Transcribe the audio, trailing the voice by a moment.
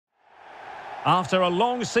After a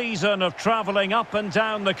long season of travelling up and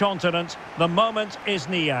down the continent, the moment is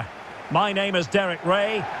near. My name is Derek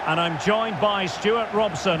Ray, and I'm joined by Stuart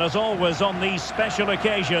Robson, as always, on these special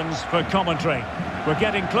occasions for commentary. We're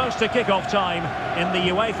getting close to kick-off time in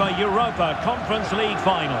the UEFA Europa Conference League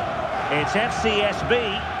final. It's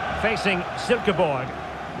FCSB facing Silkeborg.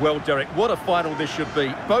 Well, Derek, what a final this should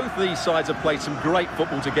be. Both these sides have played some great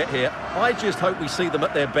football to get here. I just hope we see them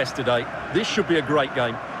at their best today. This should be a great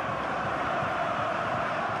game.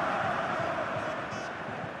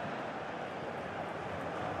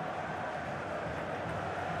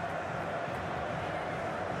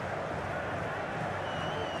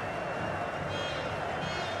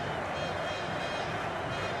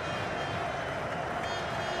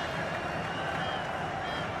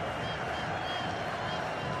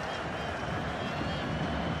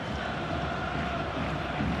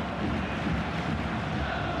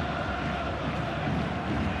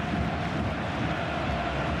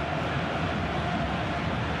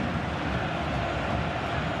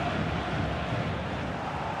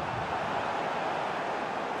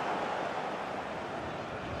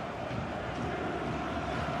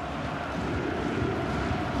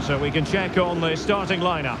 So we can check on the starting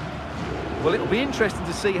lineup. Well, it'll be interesting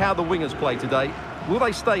to see how the wingers play today. Will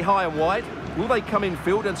they stay high and wide? Will they come in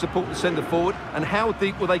field and support the centre forward? And how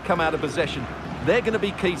deep will they come out of possession? They're going to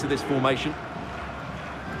be key to this formation.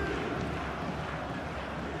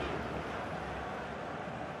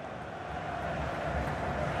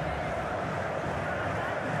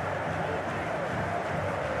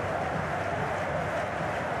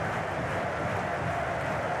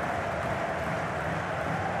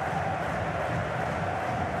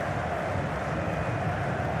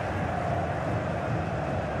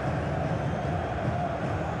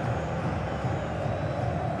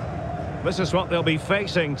 This is what they'll be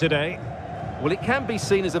facing today. Well, it can be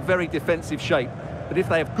seen as a very defensive shape, but if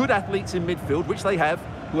they have good athletes in midfield, which they have,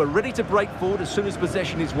 who are ready to break forward as soon as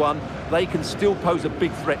possession is won, they can still pose a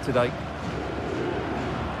big threat today.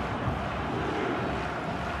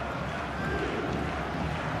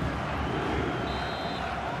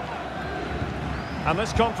 And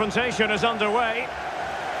this confrontation is underway.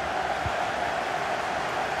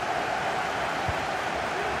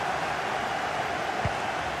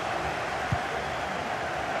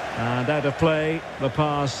 And out of play, the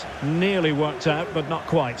pass nearly worked out, but not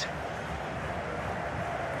quite.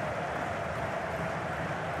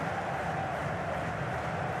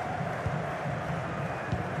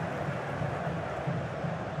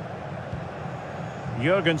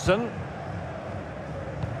 Jurgensen.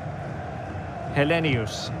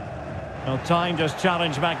 Helenius. Well, time just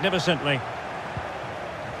challenged magnificently.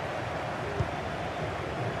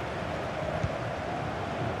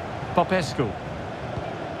 Popescu.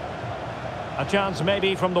 A chance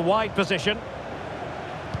maybe from the wide position.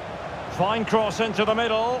 Fine cross into the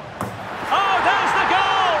middle. Oh, there's the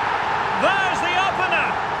goal! There's the opener!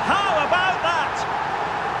 How about that?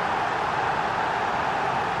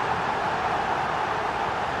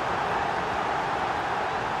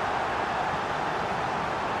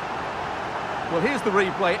 Well, here's the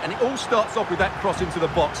replay, and it all starts off with that cross into the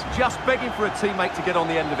box, just begging for a teammate to get on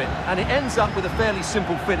the end of it. And it ends up with a fairly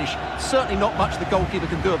simple finish. Certainly not much the goalkeeper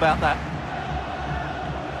can do about that.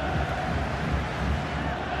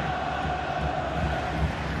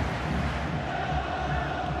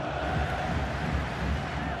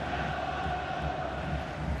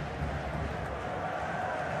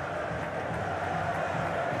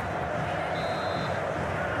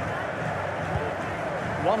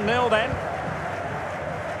 One 0 then.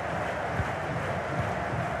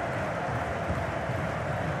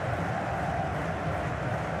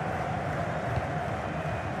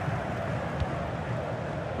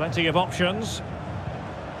 Plenty of options,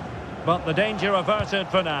 but the danger averted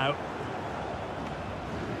for now.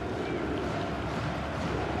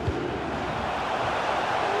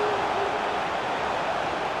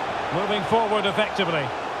 Moving forward effectively.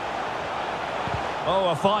 Oh,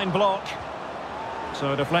 a fine block.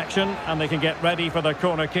 So deflection, and they can get ready for the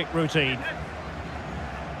corner kick routine.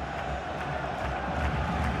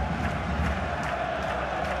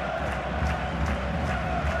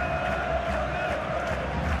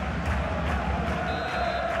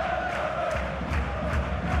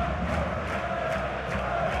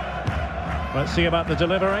 Let's see about the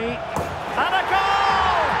delivery. And a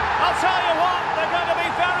goal! I'll tell you what, they're going to be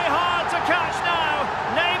very hard to catch now.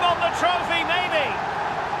 Name on the trophy, maybe.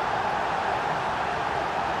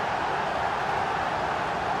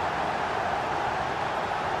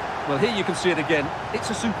 Well, here you can see it again. It's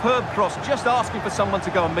a superb cross, just asking for someone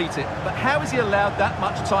to go and meet it. But how has he allowed that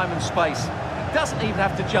much time and space? doesn't even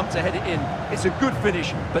have to jump to head it in. It's a good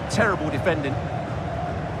finish, but terrible defending.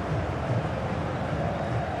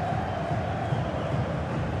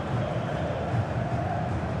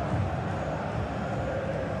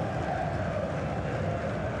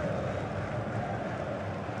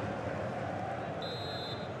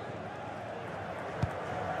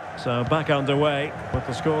 So back underway with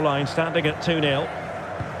the scoreline standing at 2-0.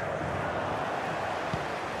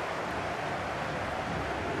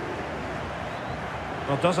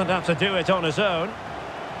 Well, doesn't have to do it on his own.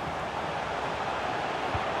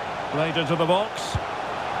 Played into the box.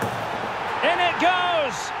 In it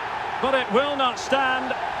goes! But it will not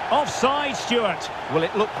stand. Offside, Stuart. Well,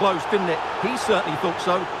 it looked close, didn't it? He certainly thought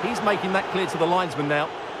so. He's making that clear to the linesman now.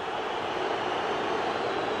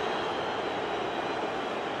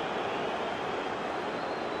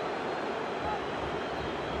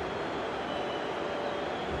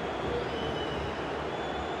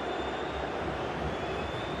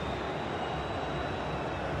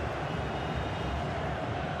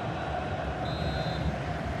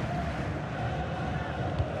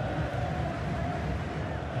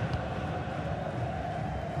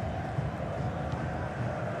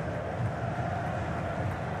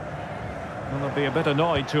 Well, they'll be a bit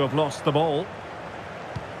annoyed to have lost the ball.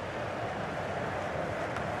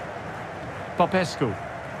 Popescu.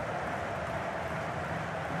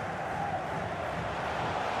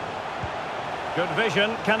 Good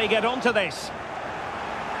vision. Can he get onto this?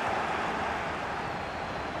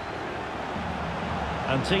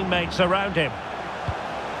 And teammates around him.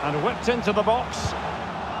 And whipped into the box.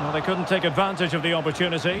 Well, they couldn't take advantage of the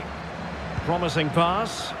opportunity. Promising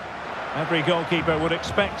pass. Every goalkeeper would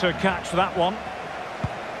expect to catch that one.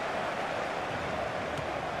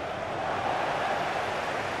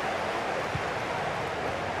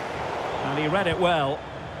 And he read it well.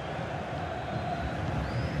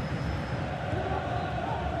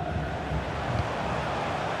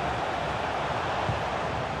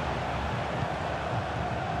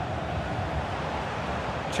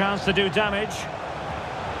 Chance to do damage.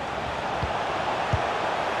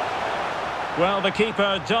 Well, the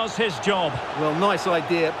keeper does his job. Well, nice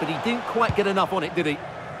idea, but he didn't quite get enough on it, did he?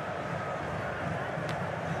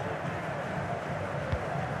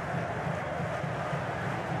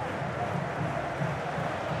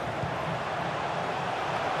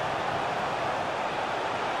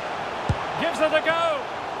 Gives it a go.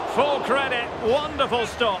 Full credit. Wonderful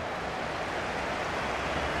stop.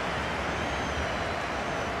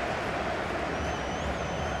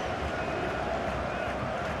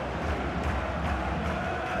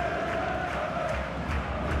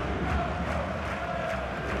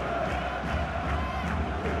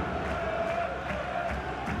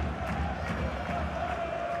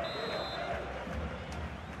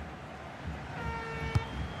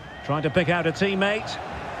 Trying to pick out a teammate.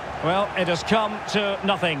 Well, it has come to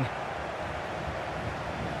nothing.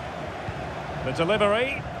 The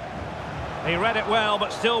delivery. He read it well,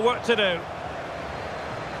 but still work to do.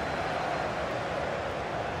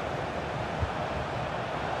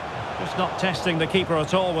 Just not testing the keeper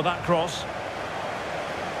at all with that cross.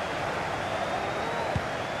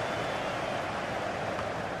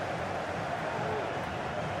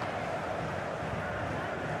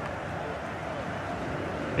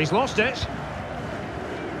 He's lost it.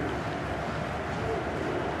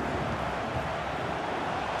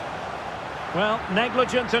 Well,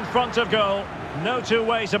 negligent in front of goal. No two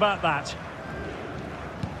ways about that.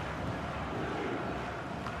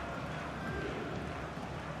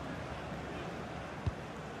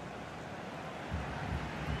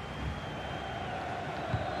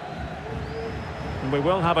 And we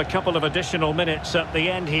will have a couple of additional minutes at the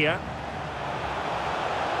end here.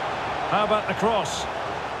 How about the cross?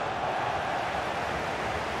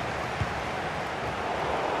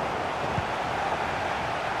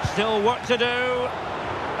 Still work to do.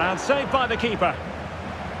 And saved by the keeper.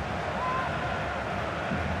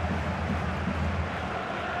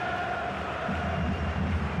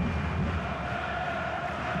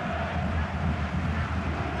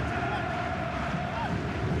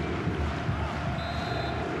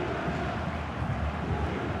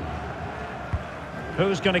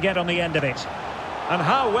 Who's going to get on the end of it? And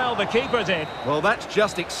how well the keeper did. Well, that's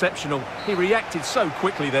just exceptional. He reacted so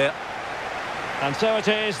quickly there. And so it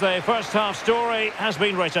is, the first half story has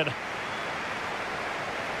been written.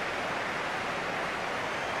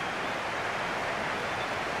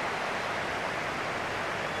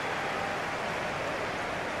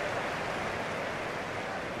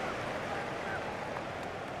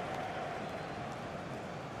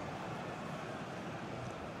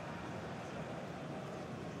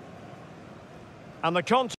 And the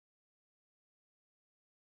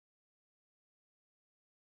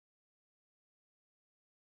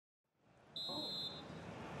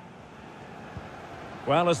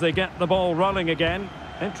Well, as they get the ball rolling again,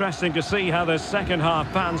 interesting to see how the second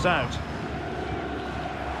half pans out.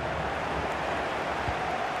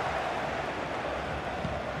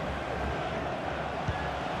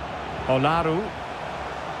 Olaru.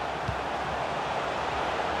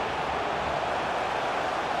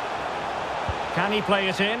 Can he play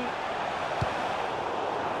it in?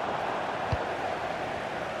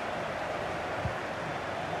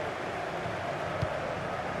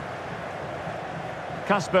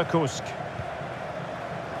 Kasper Kusk.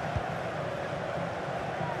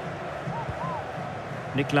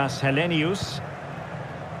 Niklas Helenius.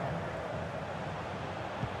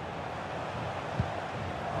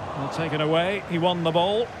 Well, taken away. He won the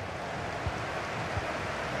ball.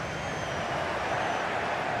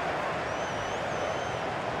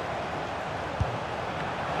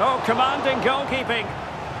 Oh, commanding goalkeeping.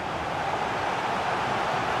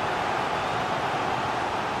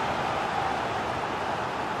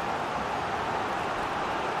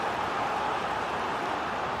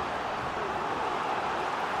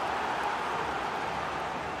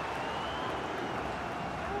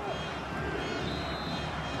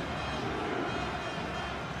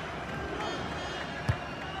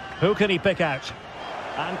 Who can he pick out?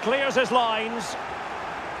 And clears his lines.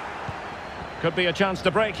 Could be a chance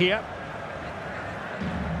to break here.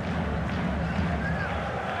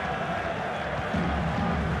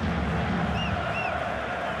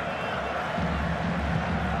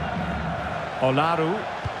 Olaru.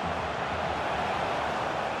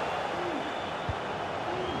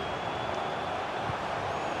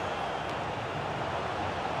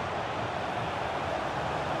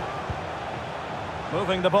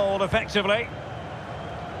 Moving the ball effectively.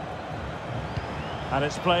 And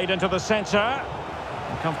it's played into the centre.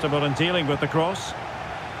 Comfortable in dealing with the cross.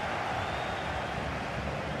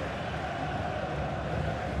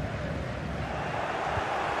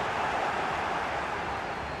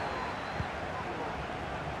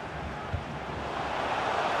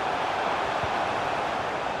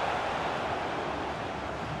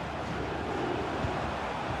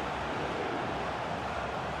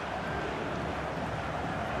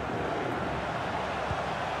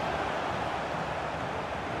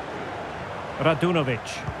 Radunovic.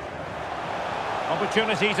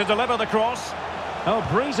 Opportunity to deliver the cross. Oh,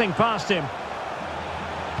 breezing past him.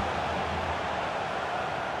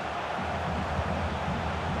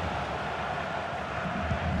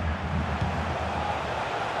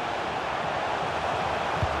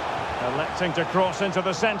 Electing to cross into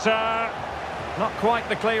the centre. Not quite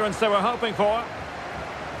the clearance they were hoping for.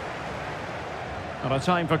 And a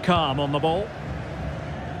time for calm on the ball.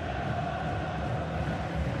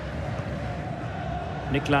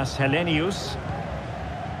 Niklas Helenius.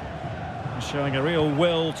 Showing a real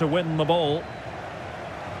will to win the ball.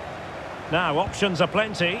 Now, options are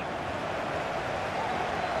plenty.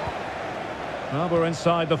 Well, we're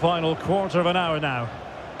inside the final quarter of an hour now.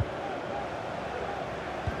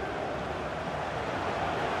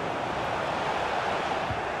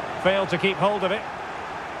 Failed to keep hold of it.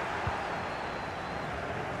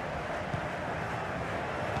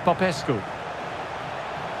 Popescu.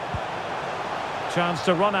 Chance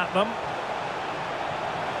to run at them.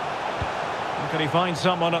 Can he find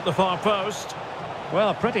someone at the far post?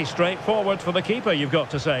 Well, pretty straightforward for the keeper, you've got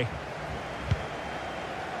to say.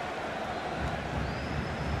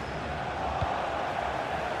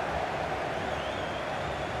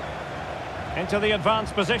 Into the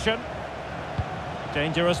advanced position.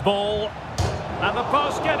 Dangerous ball. And the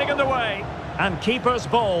post getting in the way. And keeper's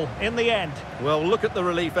ball in the end. Well, look at the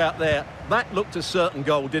relief out there. That looked a certain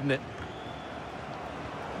goal, didn't it?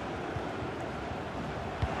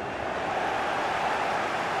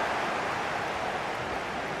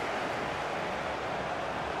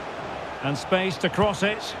 And space to cross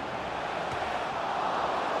it.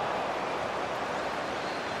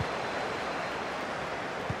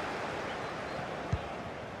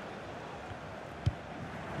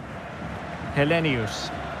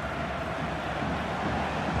 Helenius.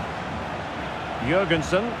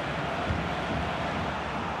 Jurgensen.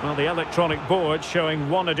 Well, the electronic board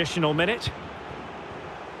showing one additional minute.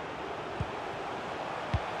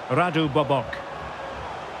 Radu Bobok.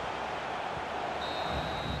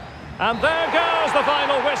 And there goes the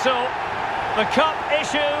final whistle. The cup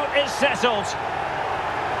issue is settled.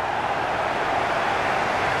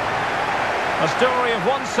 A story of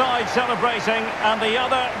one side celebrating and the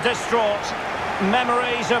other distraught.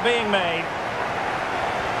 Memories are being made.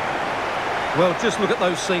 Well, just look at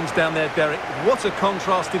those scenes down there, Derek. What a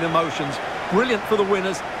contrast in emotions. Brilliant for the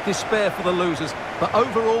winners, despair for the losers. But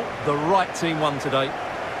overall, the right team won today.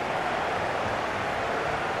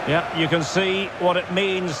 Yeah, you can see what it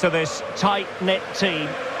means to this tight-knit team.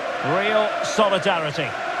 Real solidarity.